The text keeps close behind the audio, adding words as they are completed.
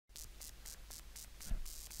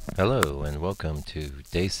Hello and welcome to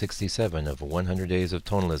day 67 of 100 Days of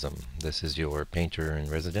Tonalism. This is your painter in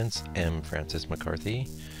residence, M. Francis McCarthy,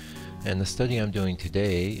 and the study I'm doing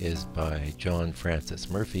today is by John Francis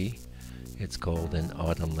Murphy. It's called An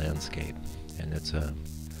Autumn Landscape, and it's a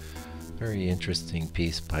very interesting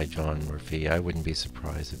piece by John Murphy. I wouldn't be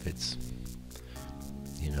surprised if it's,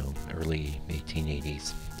 early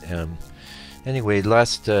 1880s. Anyway,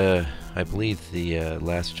 I believe the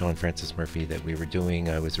last John Francis Murphy that we were doing,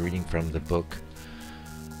 I was reading from the book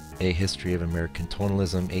A History of American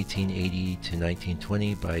Tonalism, 1880 to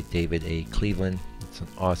 1920 by David A. Cleveland. It's an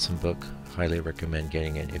awesome book. Highly recommend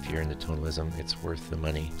getting it if you're into tonalism. It's worth the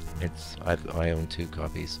money. I own 2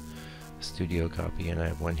 copies, a studio copy, and I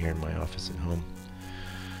have one here in my office at home.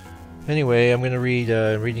 Anyway, I'm going to read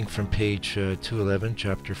reading from page 211,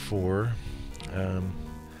 chapter 4.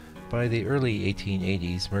 By the early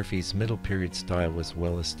 1880s, Murphy's middle period style was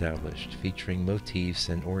well established, featuring motifs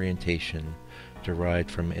and orientation derived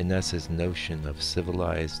from Innes's notion of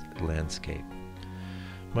civilized landscape.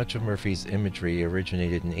 Much of Murphy's imagery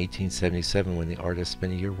originated in 1877 when the artist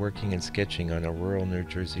spent a year working and sketching on a rural New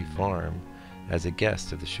Jersey farm as a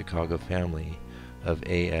guest of the Chicago family of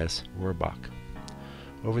A.S. Rohrbach.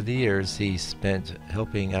 Over the years he spent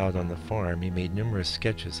helping out on the farm, he made numerous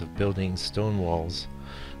sketches of buildings, stone walls,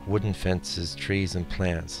 wooden fences, trees, and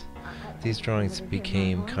plants. These drawings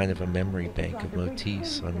became kind of a memory bank of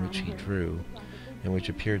motifs on which he drew, and which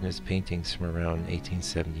appeared in his paintings from around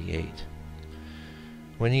 1878.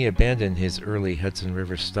 When he abandoned his early Hudson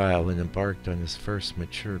River style and embarked on his first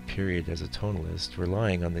mature period as a tonalist,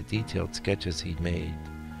 relying on the detailed sketches he'd made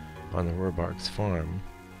on the Rohrbach's farm,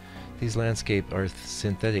 these landscape are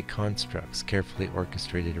synthetic constructs, carefully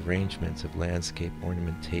orchestrated arrangements of landscape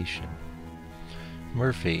ornamentation.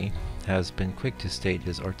 Murphy has been quick to state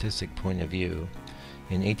his artistic point of view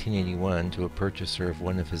in 1881 to a purchaser of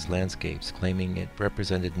one of his landscapes, claiming it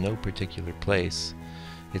represented no particular place,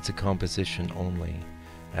 it's a composition only,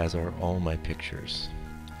 as are all my pictures.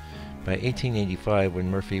 By 1885, when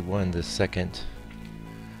Murphy won the second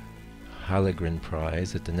Hallgren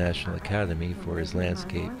Prize at the National Academy for his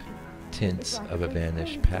landscape Tints of a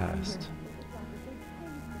Vanished Past,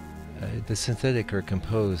 the synthetic or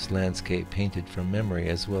composed landscape painted from memory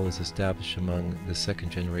as well as established among the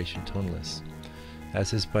second-generation tonalists. As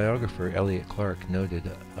his biographer Elliott Clark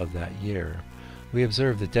noted of that year, we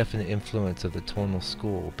observe the definite influence of the tonal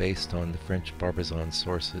school based on the French Barbizon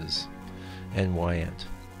sources and Wyandt.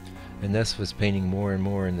 Inness was painting more and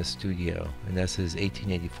more in the studio. Inness's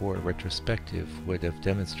 1884 retrospective would have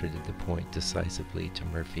demonstrated the point decisively to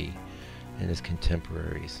Murphy and his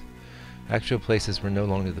contemporaries. Actual places were no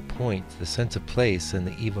longer the point. The sense of place and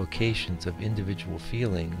the evocations of individual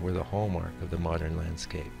feeling were the hallmark of the modern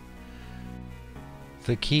landscape.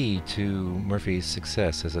 The key to Murphy's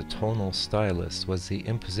success as a tonal stylist was the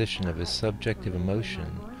imposition of his subjective emotion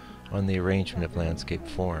on the arrangement of landscape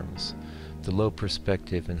forms. The low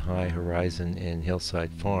perspective and high horizon in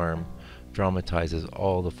Hillside Farm dramatizes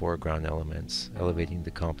all the foreground elements, elevating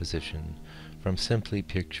the composition from simply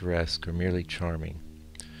picturesque or merely charming,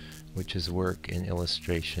 which his work in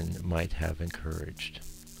illustration might have encouraged.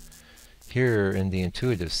 Here, in the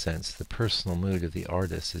intuitive sense, the personal mood of the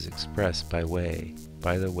artist is expressed by the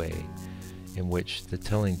way in which the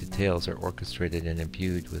telling details are orchestrated and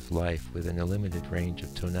imbued with life within a limited range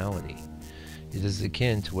of tonality. It is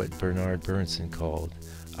akin to what Bernard Berenson called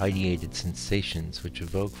ideated sensations, which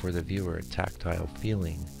evoke for the viewer a tactile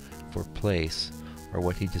feeling for place, or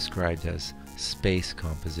what he described as space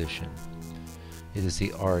composition. It is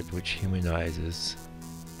the art which humanizes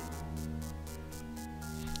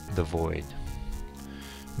the void,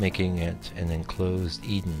 making it an enclosed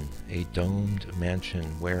Eden, a domed mansion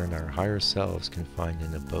wherein our higher selves can find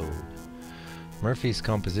an abode. Murphy's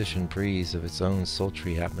composition breathes of its own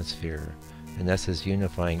sultry atmosphere, Innes's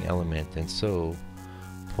unifying element, and so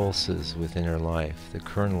pulses with inner life. The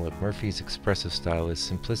kernel of Murphy's expressive style is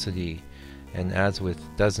simplicity, and as with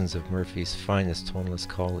dozens of Murphy's finest tonalist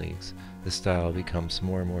colleagues, the style becomes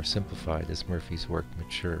more and more simplified as Murphy's work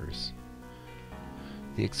matures.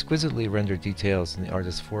 The exquisitely rendered details in the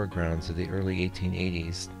artist's foregrounds of the early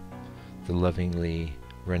 1880s, the lovingly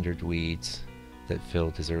rendered weeds that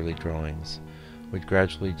filled his early drawings, would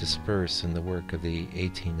gradually disperse in the work of the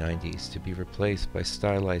 1890s to be replaced by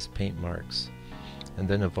stylized paint marks, and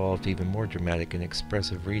then evolved even more dramatic and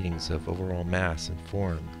expressive readings of overall mass and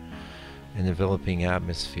form and enveloping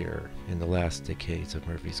atmosphere in the last decades of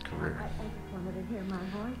Murphy's career.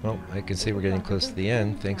 Well, I can see we're getting close to the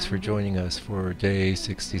end. Thanks for joining us for day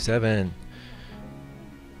 67.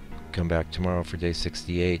 come back tomorrow for day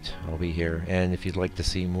 68. I'll be here. And if you'd like to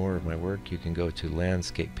see more of my work, you can go to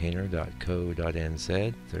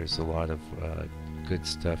landscapepainter.co.nz. There's a lot of good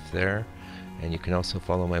stuff there. And you can also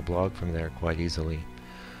follow my blog from there quite easily.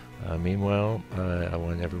 Meanwhile, I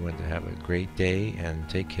want everyone to have a great day and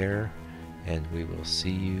take care. And we will see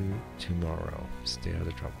you tomorrow. Stay out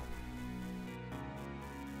of trouble.